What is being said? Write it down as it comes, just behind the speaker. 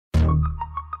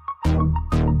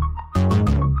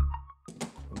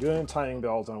doing a timing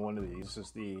belt on one of these. This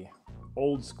is the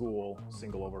old school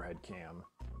single overhead cam,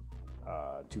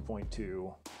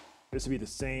 2.2. This would be the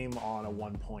same on a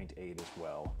 1.8 as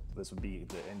well. This would be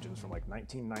the engines from like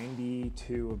 1990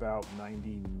 to about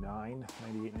 99,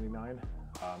 98, 99.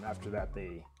 After that,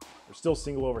 they're still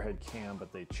single overhead cam,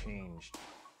 but they changed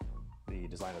the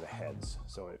design of the heads.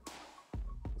 So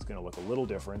it's gonna look a little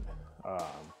different.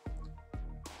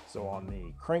 So on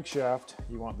the crankshaft,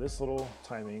 you want this little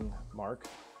timing mark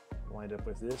lined up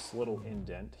with this little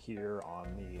indent here on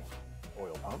the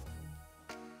oil pump.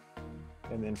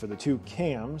 And then for the two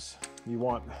cams, you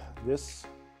want this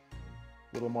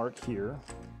little mark here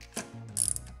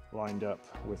lined up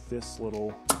with this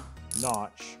little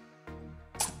notch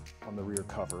on the rear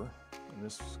cover. And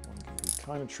this one can be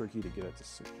kind of tricky to get it to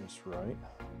sit just right.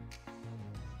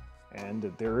 And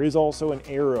there is also an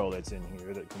arrow that's in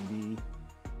here that can be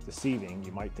deceiving.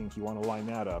 You might think you want to line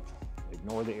that up.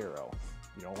 Ignore the arrow.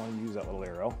 You don't want to use that little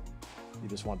arrow. You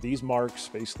just want these marks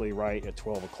basically right at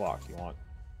 12 o'clock. You want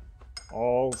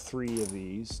all three of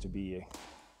these to be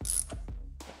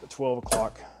at the 12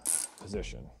 o'clock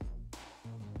position.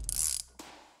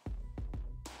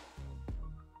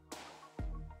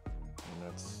 And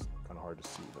that's kind of hard to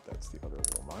see, but that's the other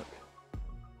little mark.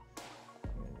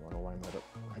 And you want to line that up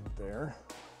right there.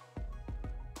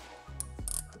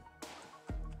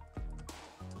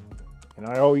 And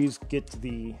I always get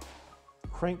the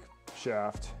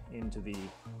crankshaft into the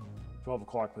 12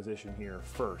 o'clock position here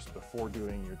first before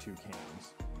doing your two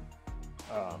cams.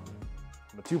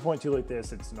 The 2.2 like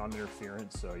this, it's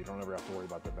non-interference, so you don't ever have to worry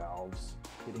about the valves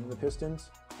hitting the pistons.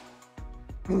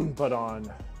 But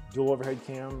on dual overhead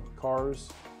cam cars,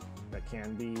 that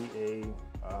can be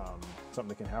something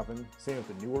that can happen. Same with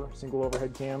the newer single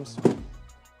overhead cams.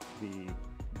 The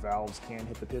valves can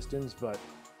hit the pistons, but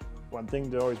one thing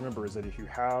to always remember is that if you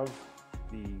have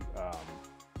the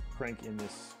crank in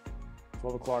this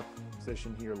 12 o'clock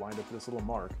position here lined up with this little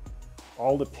mark,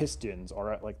 all the pistons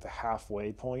are at like the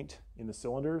halfway point in the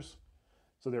cylinders.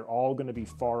 So they're all going to be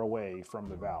far away from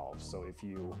the valves. So if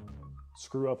you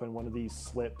screw up in one of these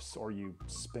slips or you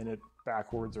spin it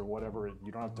backwards or whatever,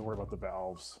 you don't have to worry about the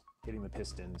valves hitting the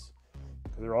pistons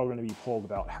because they're all going to be pulled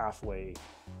about halfway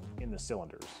in the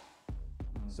cylinders.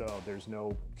 So there's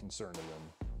no concern of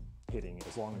them hitting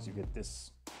as long as you get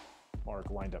this mark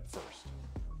lined up first.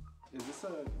 Is this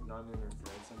a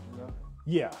non-interference engine though?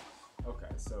 Yeah. Okay,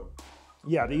 so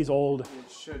yeah, these old. It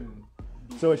shouldn't.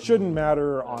 So it shouldn't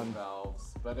matter on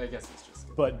valves, but I guess it's just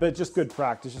good. But just good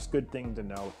practice, just good thing to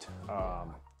note.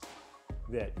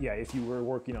 That yeah, if you were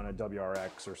working on a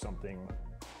WRX or something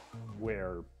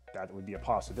where that would be a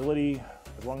possibility,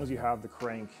 as long as you have the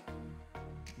crank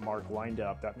mark lined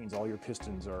up, that means all your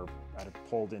pistons are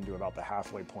pulled into about the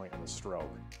halfway point in the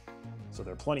stroke. So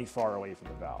they're plenty far away from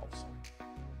the valves.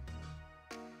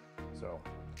 So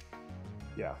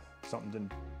yeah, something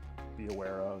to be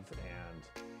aware of.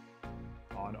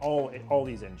 And on all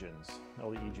these engines, all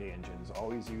the EJ engines,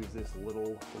 always use this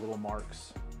little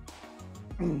marks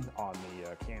on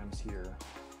the cams here.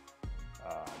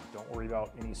 Don't worry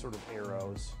about any sort of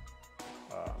arrows.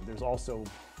 There's also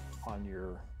on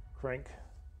your crank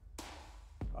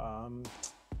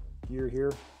gear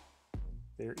here,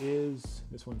 there is,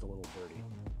 this one's a little dirty,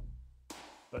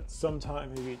 but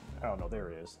sometime maybe, I don't know, there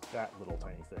it is, that little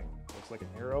tiny thing. Looks like an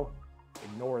arrow.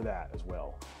 Ignore that as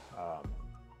well.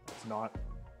 It's not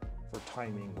for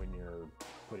timing when you're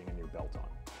putting a new belt on.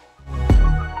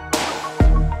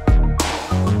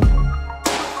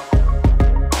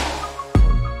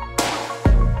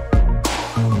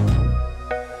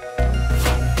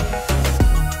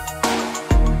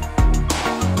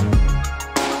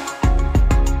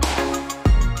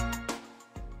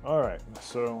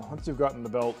 So once you've gotten the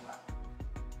belt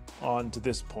on to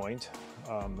this point,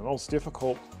 the most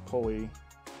difficult pulley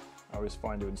I always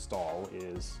find to install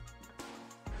is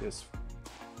this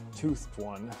toothed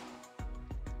one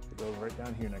that goes right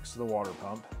down here next to the water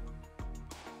pump.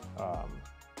 I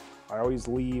always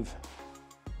leave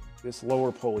this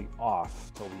lower pulley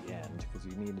off till the end because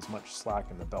you need as much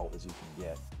slack in the belt as you can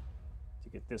get to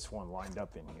get this one lined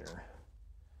up in here.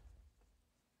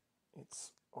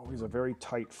 It's always a very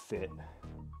tight fit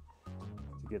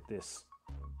to get this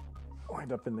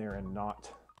lined up in there and not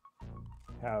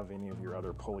have any of your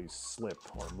other pulleys slip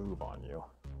or move on you.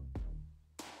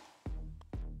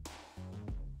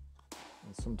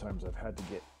 And sometimes I've had to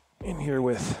get in here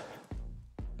with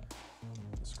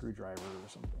a screwdriver or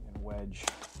something and wedge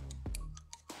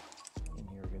in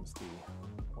here against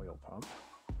the oil pump.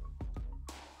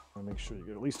 I'll make sure you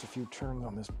get at least a few turns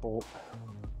on this bolt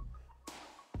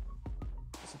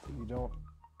so that you don't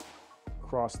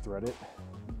cross thread it.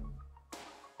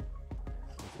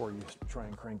 before you try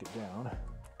and crank it down.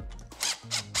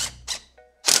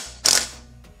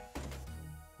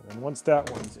 And then once that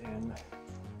one's in,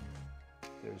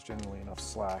 there's generally enough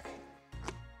slack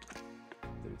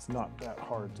that it's not that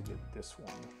hard to get this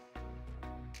one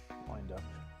lined up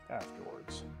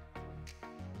afterwards.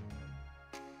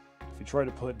 If you try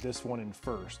to put this one in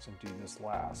first and do this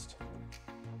last,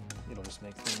 it'll just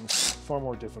make things far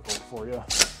more difficult for you.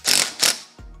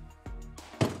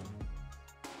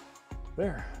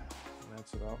 There, and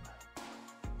that's about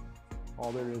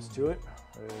all there is to it.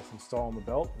 Just installing the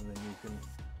belt, and then you can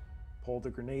pull the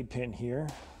grenade pin here.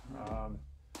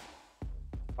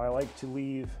 I like to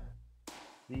leave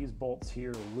these bolts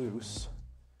here loose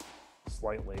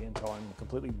slightly until I'm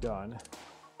completely done,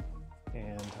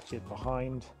 and get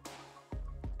behind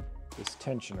this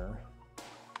tensioner,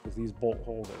 because these bolt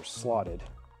holes are slotted.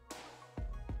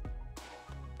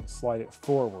 Slide it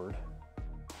forward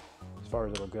as far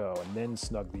as it'll go, and then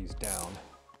snug these down.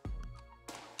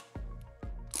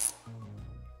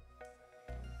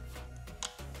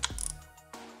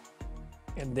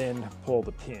 And then pull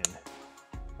the pin.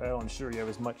 That'll ensure you have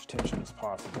as much tension as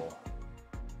possible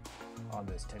on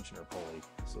this tensioner pulley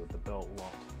so that the belt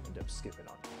won't end up skipping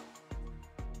on you.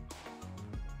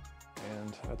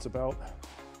 And that's about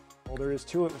all there is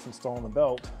to it with installing the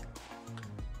belt.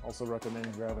 Also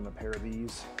recommend grabbing a pair of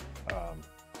these.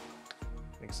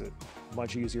 Makes it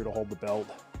much easier to hold the belt.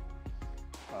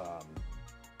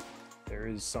 There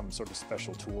is some sort of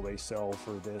special tool they sell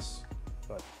for this,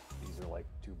 but these are like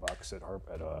 $2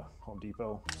 at Home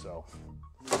Depot, so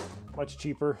much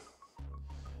cheaper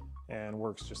and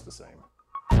works just the same.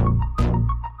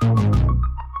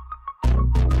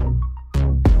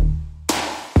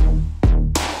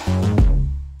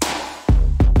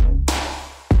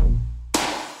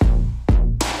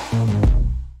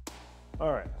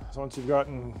 All right, so once you've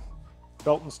gotten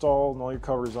belt installed and all your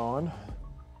covers on,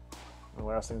 the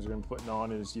last things you're going to be putting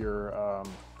on is your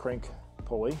crank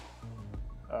pulley.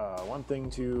 One thing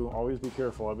to always be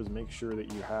careful of is make sure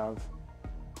that you have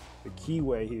the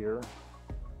keyway here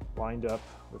lined up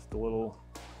with the little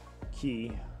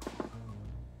key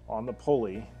on the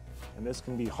pulley, and this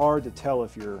can be hard to tell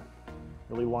if you're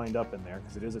really lined up in there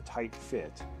because it is a tight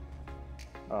fit,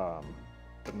 but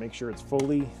make sure it's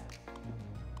fully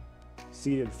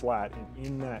seated flat and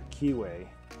in that keyway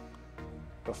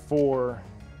before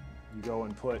you go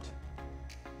and put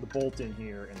the bolt in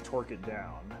here and torque it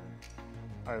down.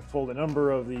 I've pulled a number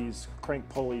of these crank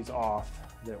pulleys off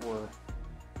that were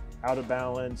out of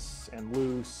balance and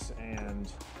loose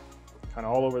and kind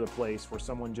of all over the place, where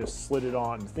someone just slid it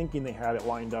on thinking they had it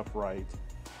lined up right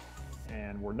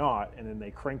and were not, and then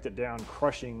they cranked it down,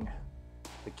 crushing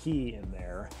the key in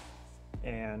there,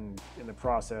 and in the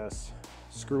process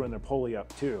screwing the pulley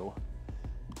up too.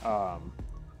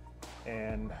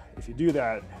 And if you do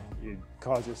that, you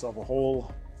cause yourself a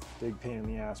whole big pain in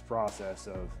the ass process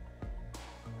of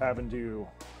having to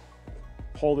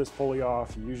pull this pulley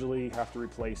off. You usually have to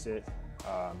replace it.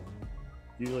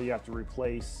 Usually you have to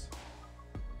replace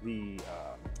the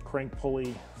crank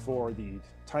pulley for the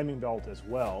timing belt as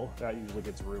well. That usually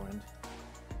gets ruined.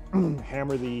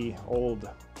 Hammer the old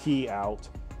key out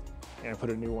and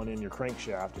put a new one in your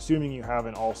crankshaft, assuming you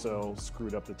haven't also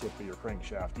screwed up the tip of your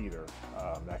crankshaft either.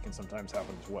 That can sometimes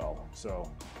happen as well.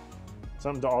 So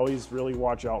something to always really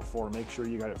watch out for. Make sure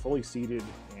you got it fully seated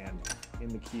and in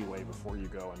the keyway before you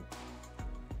go and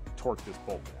torque this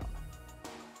bolt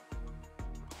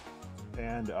down.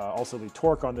 And also the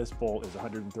torque on this bolt is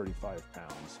 135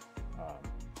 pounds.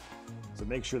 So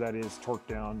make sure that is torqued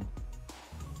down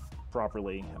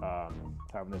properly.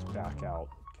 Having this back out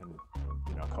can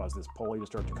cause this pulley to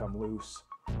start to come loose.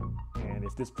 And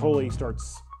if this pulley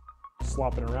starts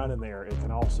slopping around in there, it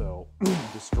can also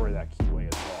destroy that keyway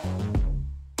as well.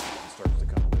 It starts to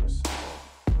come loose.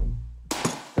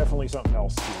 So definitely something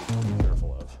else to